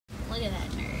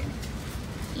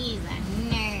He's a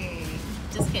nerd.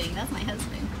 Just kidding, that's my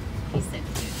husband. He's so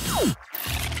cute.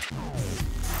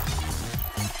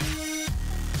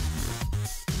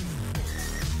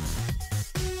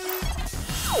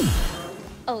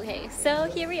 Okay, so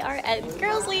here we are at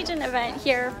Girls Legion event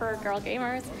here for girl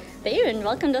gamers. They even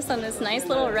welcomed us on this nice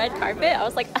little red carpet. I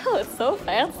was like, oh, it's so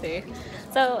fancy.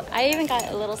 So I even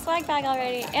got a little swag bag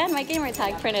already and my gamer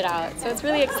tag printed out. So it's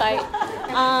really exciting.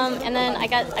 And then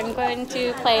I'm going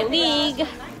to play League.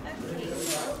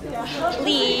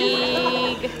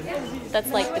 That's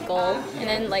like the goal. And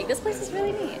then like this place is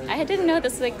really neat. I didn't know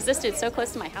this existed so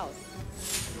close to my house.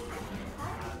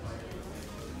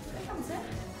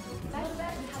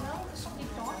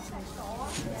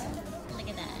 Look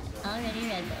at that. Already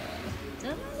red.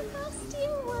 Don't have the frosty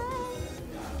one.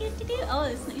 Oh,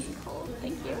 it's nice and cold.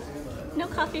 Thank you. No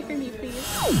coffee for me, please.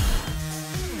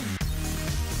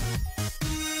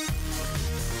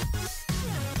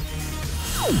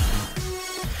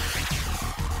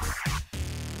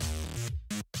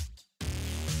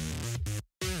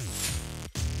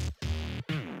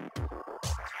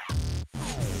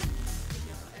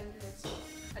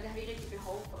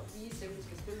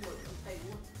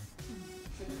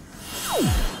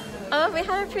 Oh, we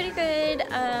had a pretty good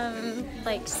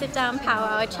like sit-down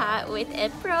powwow chat with a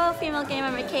pro female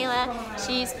gamer, Michaela.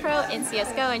 She's pro in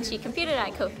CSGO and she competed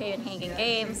at Copenhagen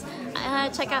Games.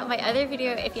 Check out my other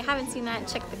video if you haven't seen that.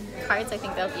 Check the cards, I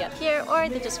think they'll be up here or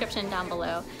the description down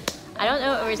below. I don't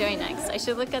know what we're doing next. I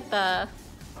should look at the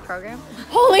program.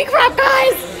 Holy crap,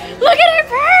 guys! Look at her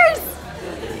purse!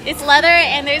 It's leather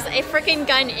and there's a freaking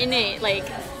gun in it. Like,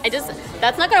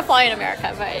 that's not gonna fly in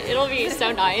America, but it'll be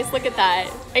so nice. Look at that.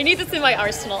 I need this in my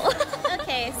arsenal.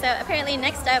 Okay, so apparently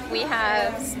next up we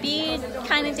have speed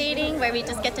kind of dating where we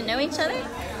just get to know each other.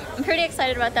 I'm pretty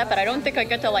excited about that, but I don't think I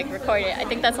get to like record it. I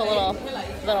think that's a little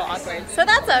awkward. So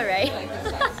that's alright.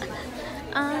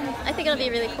 I think it'll be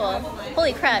really cool.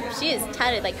 Holy crap, she is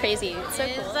tatted like crazy. It's so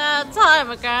cool. It's that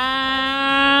time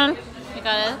again. We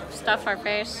gotta stuff our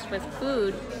face with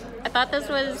food. I thought this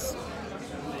was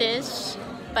fish,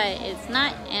 but it's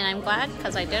not, and I'm glad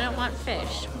because I didn't want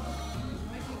fish.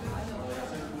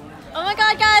 Oh my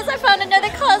god, guys, I found another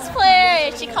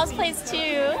cosplayer! She cosplays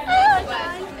too. Oh,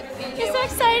 it's so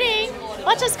exciting!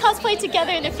 Watch us cosplay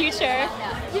together in the future.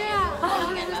 Yeah!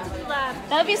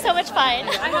 That would be so much fun.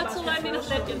 I have to learn Lenovo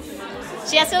Legends.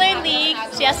 She has to learn League,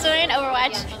 she has to learn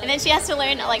Overwatch, and then she has to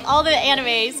learn like all the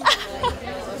animes.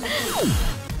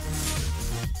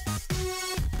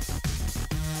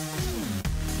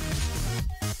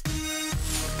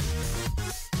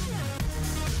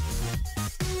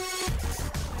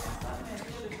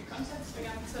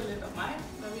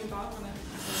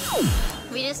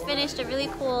 We just finished a really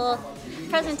cool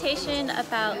presentation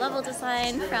about level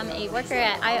design from a worker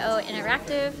at IO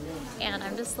Interactive, and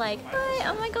I'm just like, hi,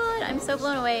 oh my god, I'm so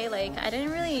blown away. Like, I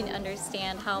didn't really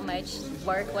understand how much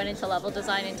work went into level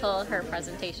design until her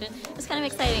presentation. It was kind of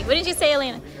exciting. What did you say,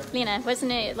 Lena?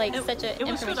 Wasn't it like such a It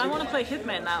was good. I want to play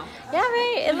Hitman now. Yeah,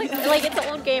 right. It looks like it's an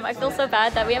old game. I feel so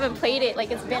bad that we haven't played it.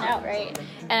 Like, it's been out, right?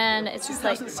 And it's just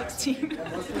like 2016.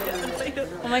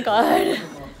 oh my god.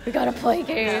 We gotta play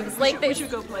games. Yeah, we should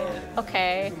go play it.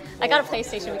 Okay. I got a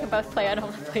PlayStation. We can both play. I don't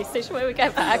have a PlayStation when we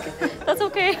get back. That's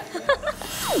okay.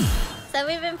 So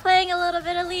we've been playing a little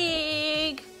bit of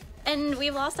League. And we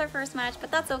lost our first match,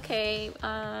 but that's okay.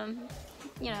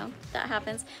 You know, that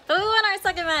happens. But we won our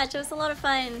second match. It was a lot of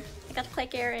fun. I got to play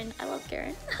Garen. I love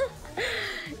Garen.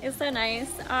 It's so nice.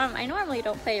 I normally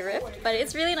don't play Rift, but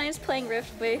it's really nice playing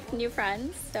Rift with new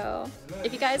friends. So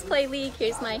if you guys play League,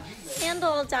 here's my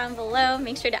handle down below.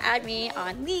 Make sure to add me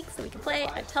on League so we can play.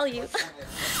 I tell you.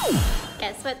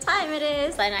 Guess what time it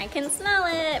is, and I can smell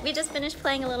it. We just finished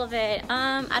playing a little bit.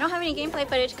 I don't have any gameplay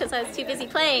footage because I was too busy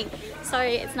playing.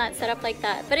 Sorry, it's not set up like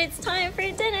that. But it's time for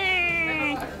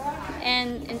dinner.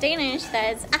 And in Danish,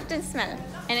 that's aftensmad,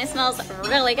 and it smells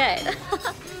really good.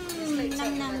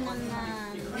 Nom, nom, nom,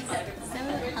 nom. So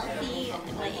healthy,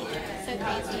 like so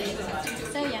crazy,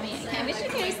 so yummy. I wish you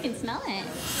guys can smell it.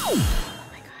 Oh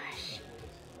my gosh,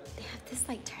 they have this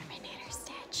like Terminator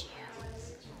statue.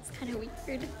 It's kind of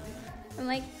weird. I'm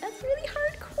like, that's really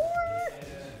hardcore.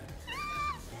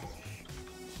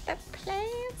 They're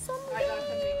playing some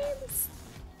games.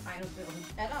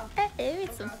 Oh,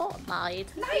 it's some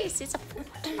Fortnite. Nice, it's a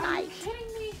Fortnite. Are you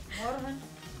kidding me?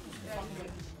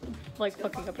 Like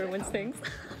fucking up everyone's things.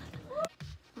 Oh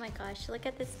my gosh, look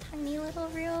at this tiny little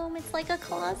room. It's like a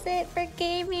closet for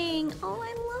gaming. Oh,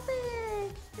 I love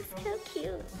it. It's so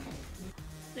cute.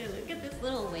 So look at this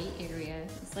little weight area.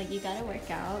 It's like you gotta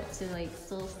work out to like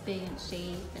still stay in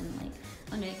shape and like,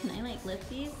 wonder, can I like lift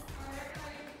these?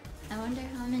 I wonder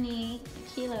how many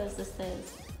kilos this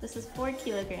is. This is 4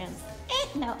 kilograms.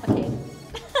 No, okay.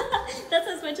 That's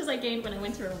as much as I gained when I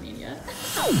went to Romania.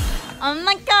 Oh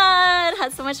my god,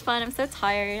 had so much fun. I'm so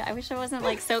tired. I wish I wasn't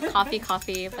like so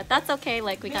coffee, but that's okay.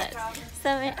 Like we got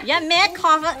yeah, man,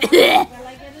 coffee.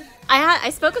 I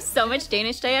spoke with so much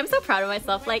Danish today. I'm so proud of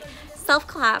myself. Like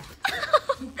self-clap.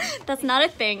 That's not a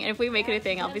thing, and if we make it a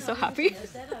thing, I'll be so happy.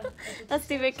 That's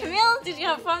stupid. Camille, did you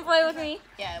have fun playing with me?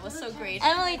 Yeah, it was so great.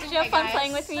 Emily, did you have fun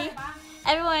playing with me?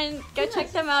 Everyone, go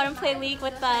check them out and play League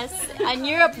with us on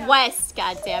Europe West.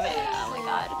 God damn it. Oh my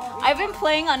god. I've been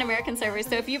playing on American servers,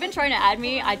 so if you've been trying to add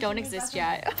me, I don't exist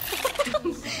yet.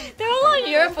 They're all on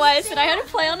Europe West, and I had to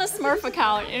play on a Smurf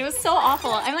account, and it was so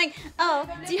awful. I'm like, oh,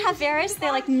 do you have Varus?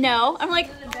 They're like, no. I'm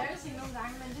like,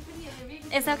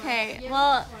 it's okay.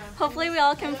 Well, hopefully we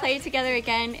all can play together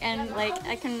again, and like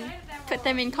I can put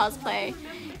them in cosplay.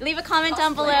 Leave a comment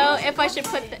down below if I should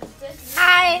put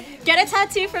get a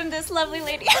tattoo from this lovely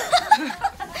lady.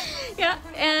 Yeah,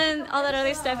 and all that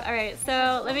other stuff. Alright,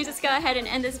 so let me just go ahead and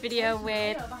end this video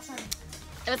with,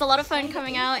 it was a lot of fun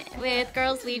coming out with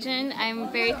Girls Legion.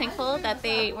 I'm very thankful that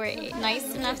they were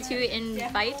nice enough to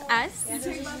invite us,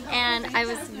 and I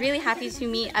was really happy to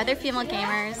meet other female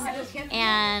gamers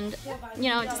and, you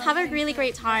know, just have a really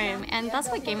great time, and that's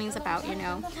what gaming's about, you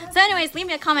know. So anyways, leave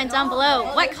me a comment down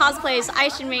below what cosplays I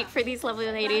should make for these lovely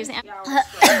ladies.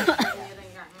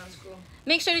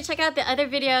 Make sure to check out the other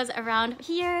videos around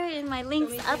here in my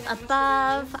links up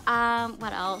above.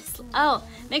 What else? Oh,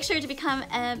 make sure to become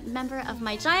a member of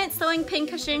my giant sewing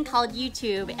pincushion called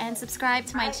YouTube and subscribe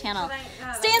to my channel.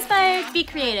 Stay inspired, be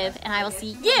creative, and I will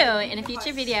see you in a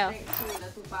future video.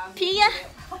 Pia,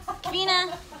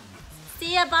 Kvina,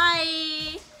 see ya,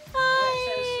 bye.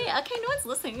 Bye. Okay, no one's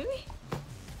listening to me.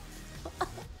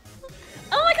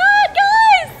 Oh my god.